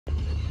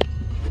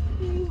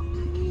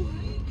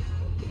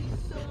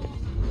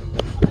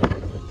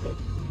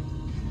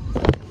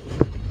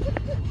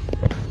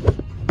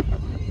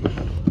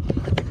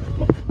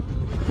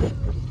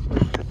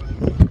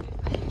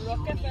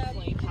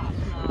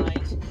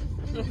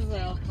This is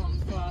a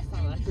first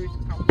time I threw to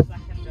count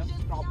second just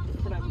stop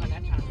for a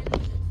minute and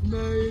no.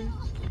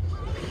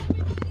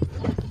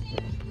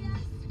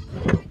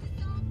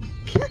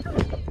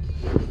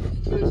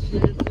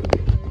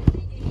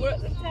 We're at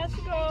the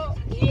Tesco.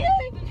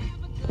 Yay!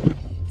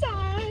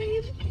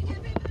 Time!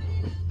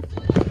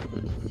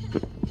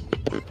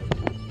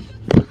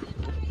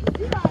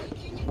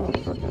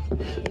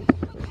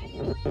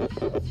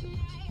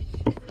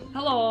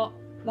 Hello,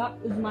 that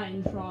was my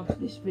intro to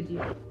this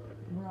video.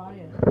 Where are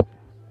you?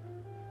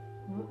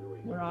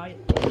 Where are you?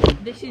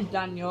 This is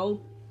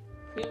Daniel.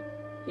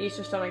 He's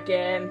just on a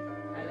game.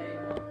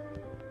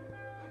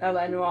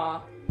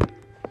 LNR.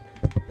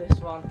 This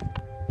one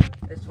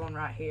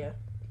right here.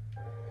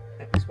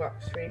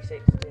 Xbox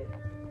 360.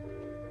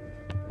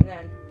 And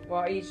then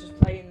while he's just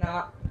playing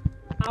that,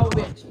 I'll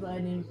be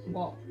explaining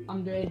what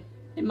I'm doing.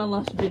 In my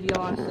last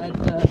video I said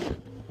that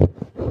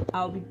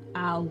I'm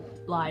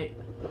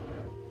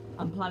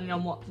planning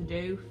on what to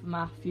do for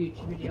my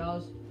future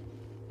videos,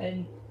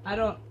 and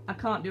I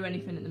can't do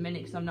anything at the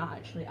minute because I'm not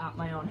actually at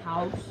my own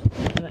house.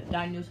 I'm at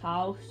Daniel's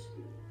house,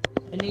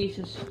 and he's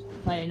just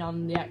playing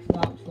on the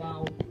Xbox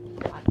while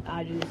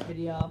I do this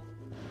video.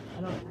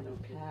 I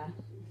don't care.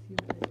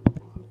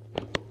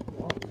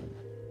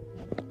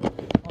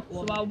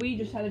 So while we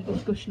just had a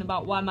discussion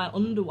about why my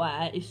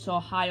underwear is so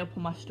high up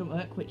on my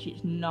stomach, which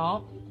it's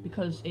not,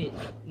 because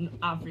it's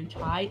average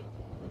height.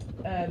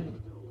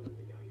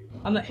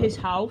 I'm at his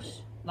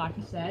house, like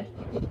I said.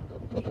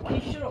 Can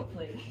you shut up,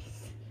 please?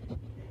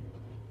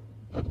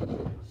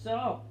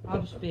 So,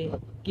 I'll just be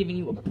giving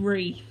you a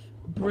brief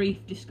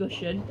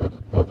discussion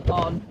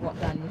on what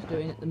Daniel's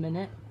doing at the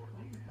minute.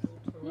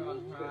 You're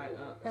right,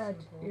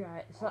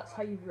 so that's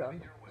how you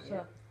run.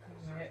 So,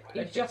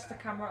 adjust the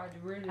camera,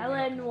 I'd really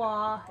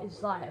LNR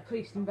is like a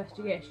police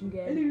investigation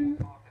game.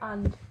 Hello.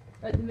 And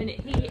at the minute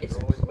he is a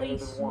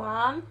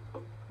policeman.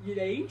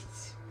 And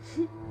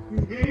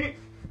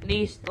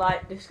he's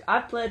like this.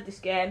 I've played this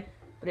game,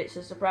 but it's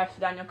a surprise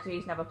for Daniel because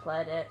he's never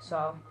played it.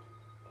 So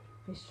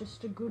it's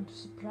just a good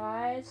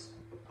surprise.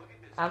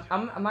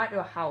 I might do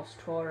a house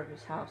tour of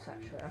his house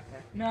actually.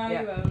 Okay. No,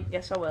 you won't.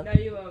 Yes, I will. No,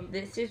 you won't.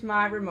 This is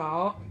my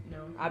remote.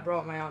 No. I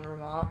brought my own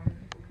remote.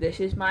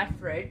 This is my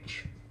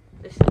fridge.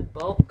 This is a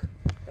book.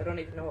 I don't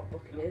even know what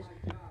book it is.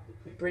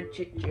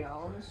 Bridget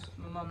Jones,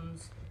 my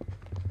mum's.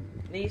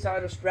 These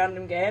are just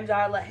random games.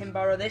 I let him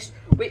borrow this,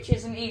 which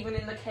isn't even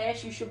in the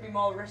case. You should be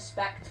more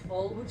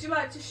respectful. Would you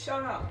like to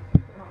shut up?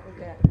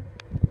 Okay.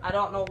 I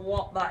don't know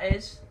what that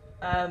is.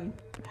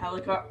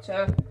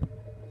 Helicopter.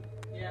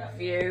 Yeah.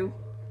 View.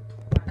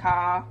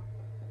 Car.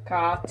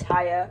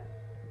 Tire.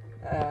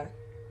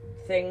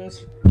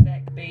 Things.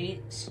 Deck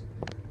beats.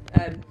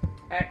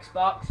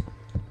 Xbox.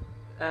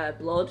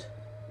 Blood.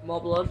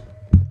 More blood.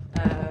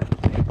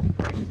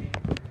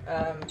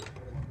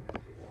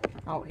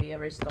 Out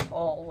here is the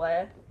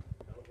hallway.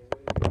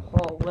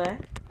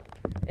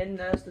 In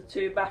there's the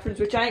two bathrooms,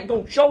 which I ain't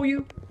gonna show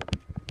you.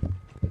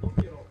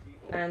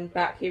 And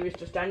back here is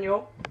just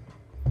Daniel.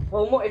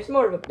 Well, it's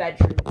more of a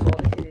bedroom, so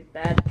this is his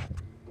bed.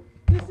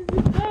 This is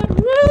his bed.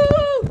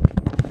 Woo!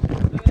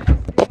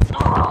 So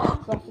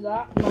after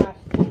that, my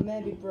foot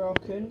may be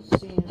broken,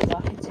 seeing as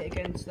I hit it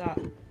against that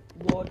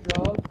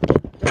wardrobe.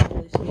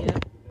 Daniel is here,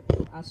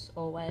 as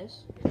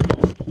always.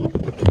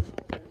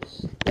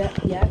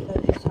 Yeah,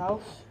 at his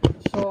house.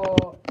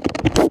 So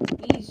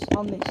he's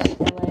on this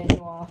LA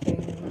Noire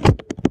thing,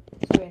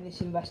 doing this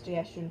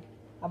investigation.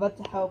 I've had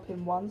to help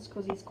him once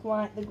because he's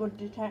quite the good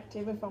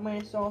detective, if I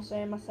may so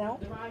say myself.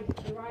 The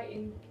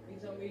writing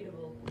is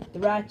unreadable. The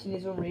writing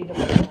is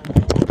unreadable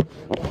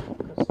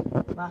because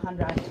my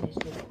handwriting is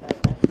just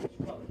perfect.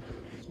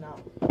 It's not.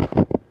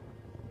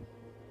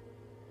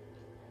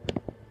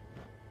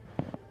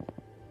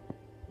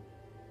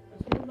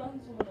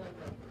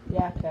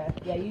 Yeah, okay.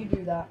 Yeah, you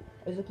do that.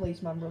 As a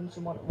policeman, run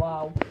someone.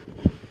 Wow.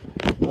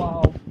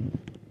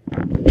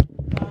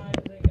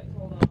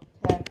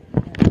 Okay.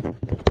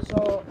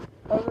 So,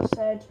 as I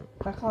said,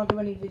 I can't do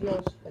any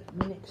videos at the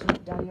minute 'cause I'm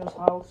at Daniel's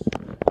house.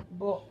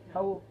 But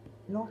I will.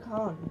 No, I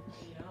can't.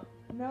 Yeah.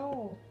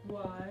 No.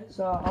 Why?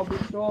 So I'll be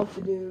sure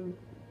to do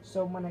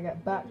some when I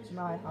get back to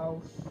my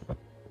house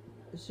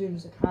as soon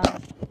as I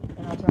can,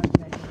 and I'll try to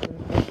make it do it.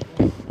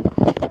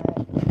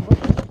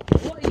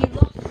 What are you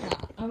laughing at?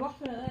 I'm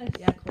laughing at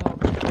this. Yeah, cool.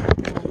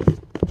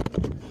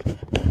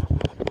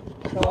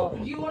 So,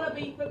 Do you want to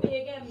be for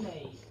me again,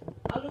 mate?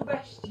 I'll do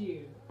best to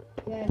you.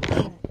 yeah.